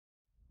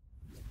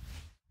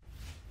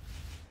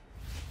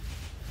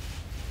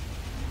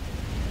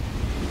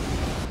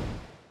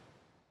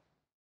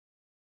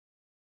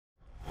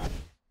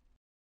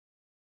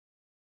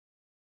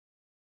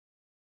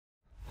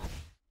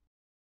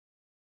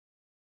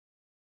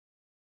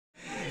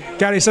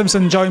Garry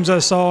Simpson joins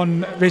us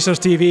on Racers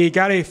TV.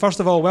 Gary, first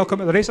of all, welcome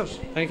to the Racers.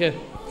 Thank you.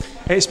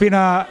 It's been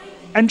an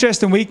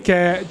interesting week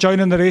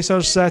joining the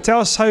Racers. Tell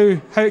us how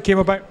it came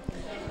about.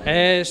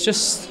 It's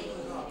just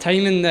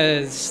timing.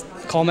 The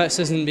Comets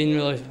hasn't been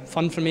really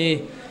fun for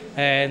me.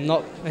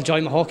 Not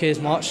enjoying my hockey as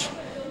much,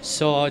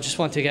 so I just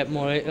want to get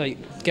more,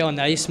 get on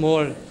the ice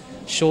more,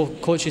 show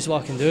coaches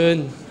what I can do,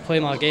 and play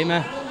my game.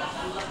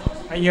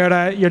 And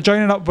you're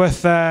joining up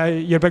with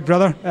your big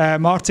brother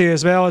Marty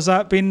as well. Has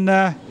that been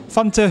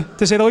fun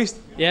to say the least?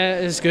 Yeah,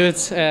 it's good.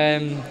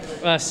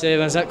 Like I say,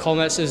 when I was at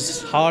Comets, it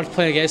was hard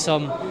playing against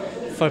them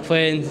for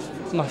playing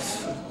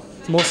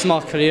most of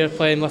my career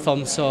playing with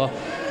them. So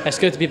it's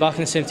good to be back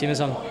in the same team as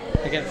them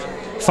again.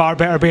 Far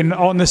better being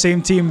on the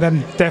same team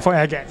than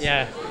definitely against.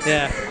 Yeah.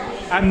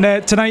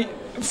 And tonight,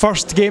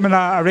 first game in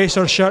a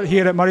Racers shirt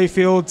here at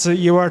Murrayfield.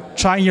 You were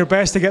trying your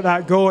best to get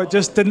that goal. It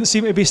just didn't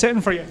seem to be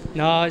sitting for you.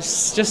 No,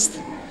 it's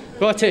just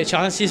got to take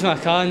chances when I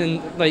can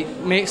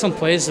and make some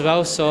plays as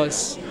well. So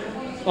it's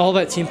all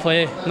about team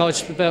play, not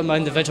just about my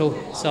individual.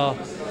 So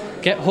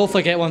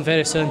hopefully get one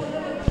very soon.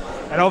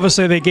 And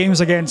obviously the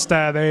games against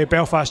the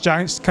Belfast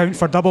Giants count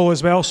for double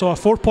as well, so a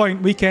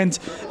 4-point weekend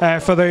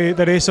for the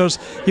Racers.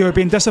 You have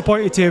been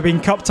disappointed to have been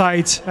cup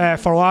tied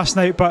for last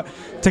night, but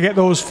to get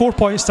those 4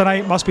 points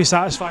tonight must be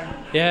satisfying.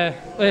 Yeah,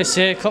 like I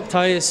say, cup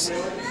tie it's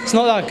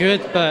not that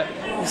good, but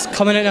it's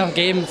coming into a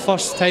game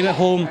first time at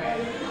home.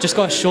 Just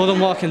got to show them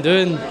what I can do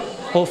and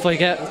hopefully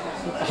get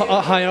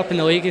higher up in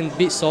the league and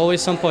beat Solway at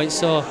some point.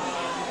 So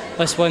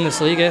let's win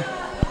this league.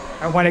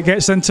 And when it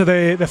gets into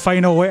the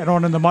final later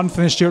on in the month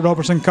in the Stuart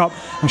Robertson Cup,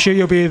 I'm sure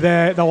you'll be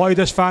the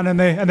loudest fan in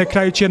the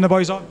crowd cheering the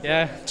boys on.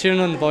 Yeah,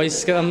 cheering on the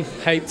boys, get them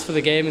hyped for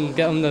the game and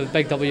get them the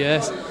big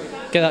WS,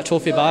 get that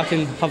trophy back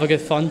and have a good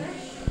fun.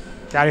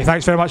 Gary,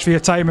 thanks very much for your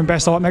time and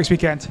best of luck next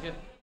weekend.